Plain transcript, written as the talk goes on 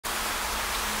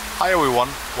Hi everyone,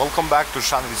 welcome back to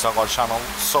Shanti Sagar channel.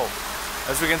 So,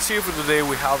 as we can see for today,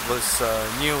 we have this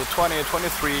new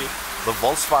 2023 the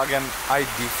Volkswagen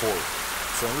ID.4.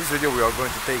 So in this video we are going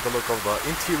to take a look of the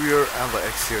interior and the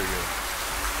exterior.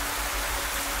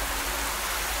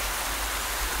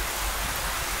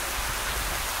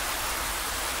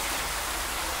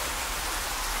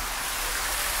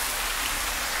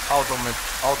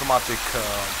 Automatic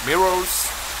mirrors.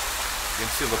 You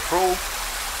can see the Pro.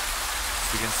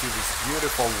 You can see these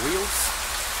beautiful wheels.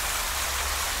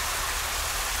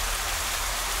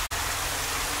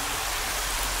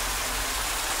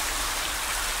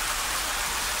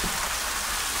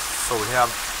 So we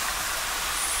have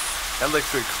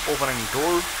electric opening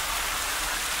door,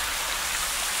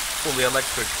 fully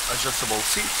electric adjustable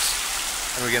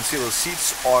seats, and we can see the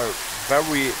seats are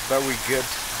very good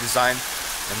design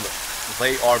and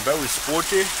they are very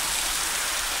sporty.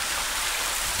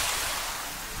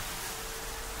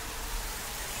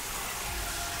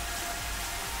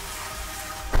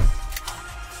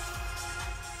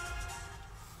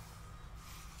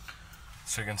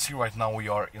 So you can see right now we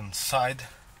are inside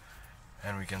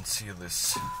and we can see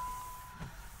this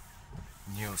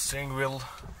new steering wheel.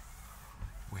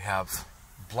 We have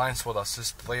blind spot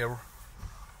assist there.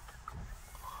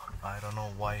 I don't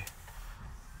know why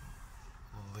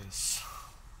this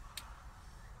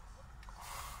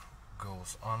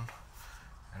goes on,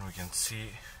 and we can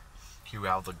see here we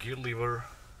have the gear lever.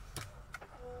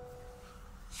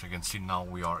 So you can see now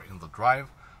we are in the drive.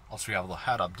 Also we have the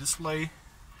head-up display.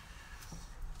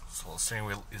 So the steering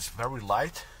wheel is very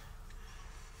light.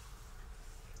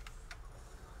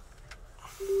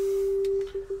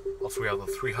 Also we have the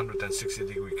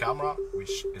 360-degree camera,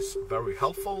 which is very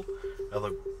helpful, and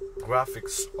the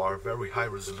graphics are very high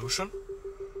resolution.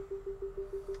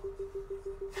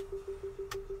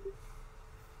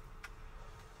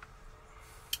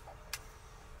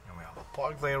 And we have a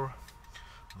park there,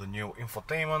 the new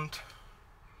infotainment,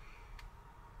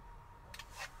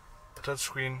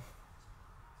 touchscreen.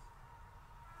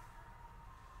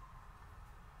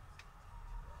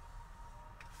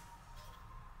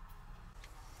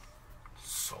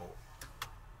 So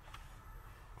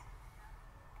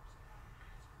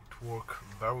it works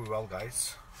very well,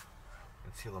 guys. You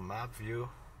can see the map view.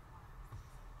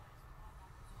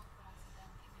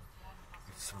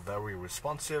 It's very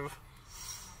responsive.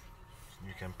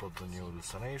 You can put the new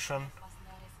destination.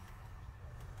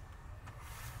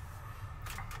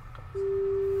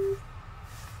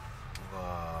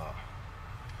 The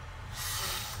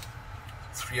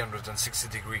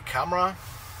 360-degree camera.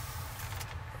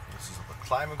 This is the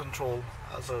climate control,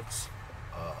 hazards,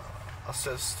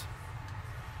 assist.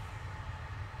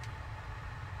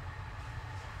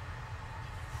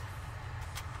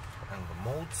 And the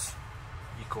modes: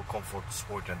 Eco, Comfort,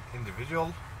 Sport and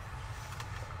Individual.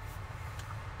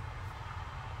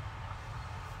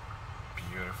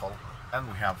 Beautiful. And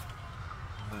we have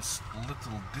this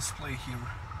little display here.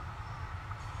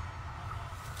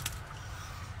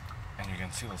 And you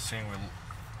can see the steering wheel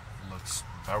looks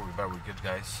very good,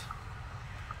 guys.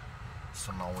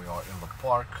 So now we are in the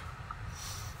park.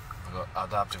 The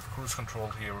adaptive cruise control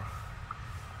here.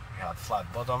 We have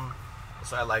flat bottom.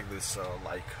 So I like this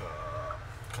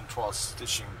contrast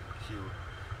stitching here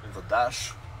in the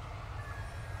dash.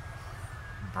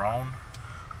 Brown.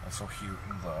 Also here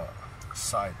in the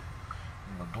side,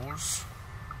 in the doors.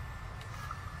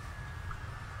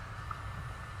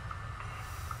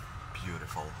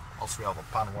 Beautiful. Also we have a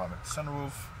panoramic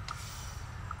sunroof.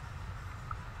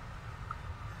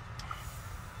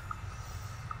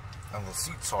 And the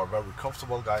seats are very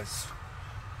comfortable, guys.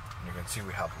 And you can see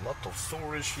we have a lot of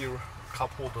storage here,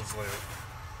 cup holders there.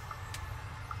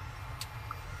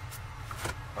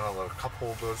 Another cup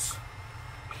holders.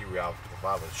 Here we have the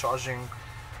wireless charging,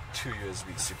 2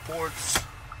 USB-C ports,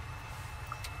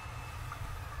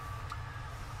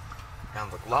 and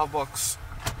the glove box.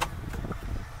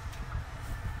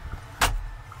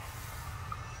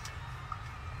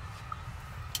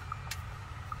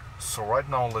 So right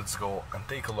now let's go and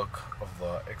take a look of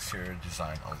the exterior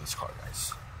design of this car,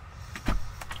 guys.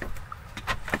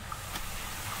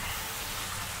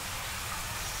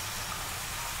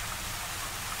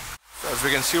 So as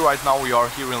we can see right now we are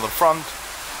here in the front.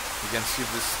 You can see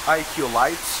this IQ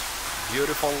lights,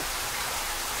 beautiful.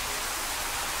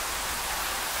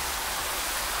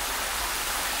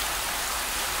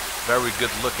 Very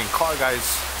good looking car,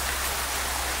 guys.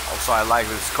 Also I like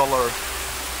this color.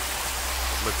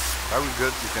 Looks very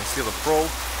good. You can see the Pro.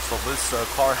 So this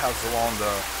car has around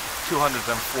 204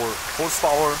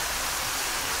 horsepower,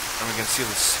 and we can see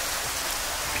this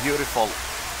beautiful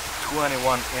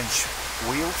 21-inch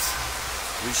wheels.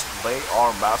 which they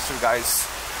are master, guys.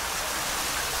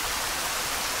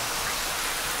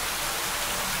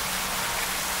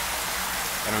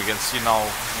 And we can see now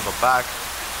in the back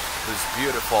this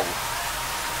beautiful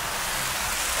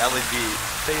LED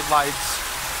tail lights.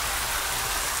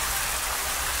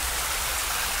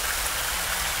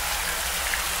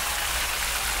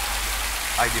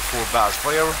 ID.4 bass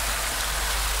player.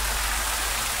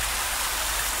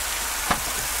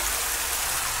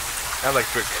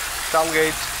 Electric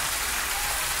tailgate.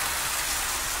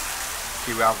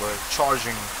 Here we have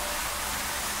charging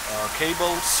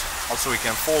cables. Also we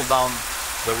can fold down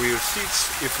the rear seats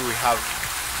if we have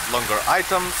longer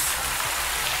items.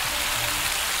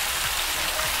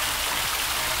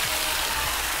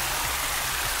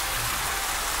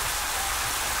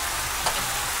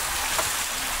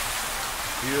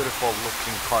 Beautiful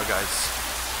looking car, guys.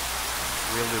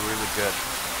 Really good.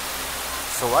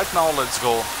 So right now let's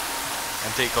go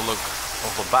and take a look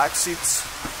of the back seats.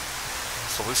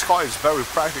 So this car is very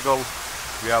practical.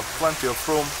 We have plenty of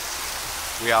room.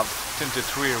 We have tinted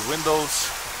rear windows,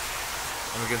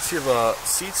 and we can see the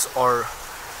seats are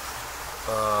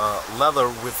leather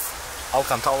with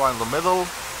Alcantara in the middle.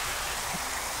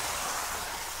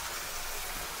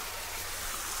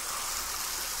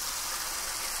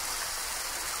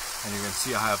 And you can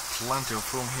see I have plenty of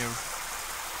room here.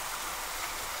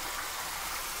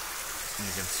 And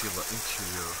you can see the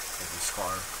interior of this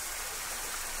car.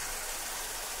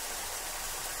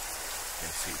 You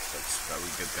can see it looks very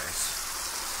good, guys.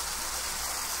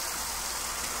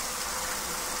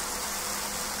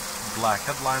 Black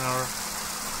headliner.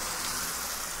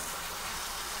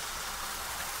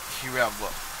 Here we have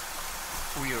the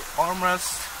rear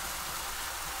armrest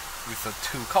with the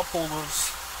 2 cup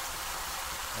holders.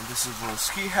 And this is the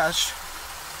ski hatch.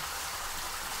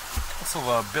 Also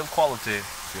the build quality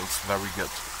feels very good.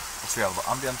 Also we have the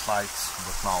ambient lights,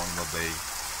 but now in the day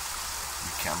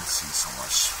you can't see so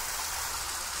much.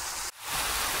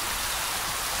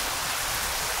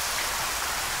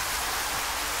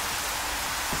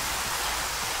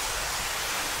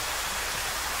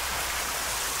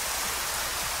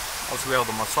 Also we have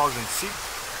the massaging seat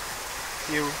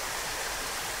here.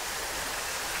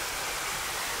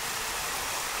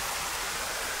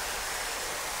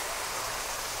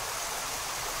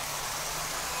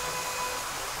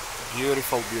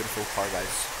 Beautiful car,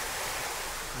 guys.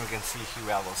 You can see here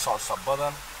we have a start stop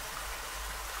button.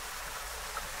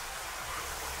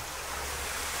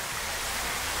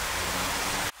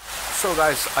 So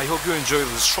guys, I hope you enjoyed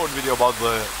this short video about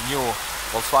the new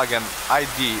Volkswagen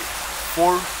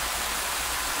ID.4.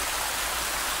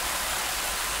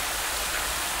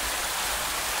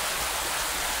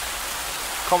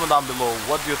 Comment down below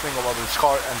what do you think about this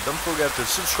car, and don't forget to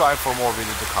subscribe for more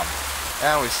videos to come.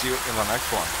 And we'll see you in the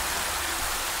next one.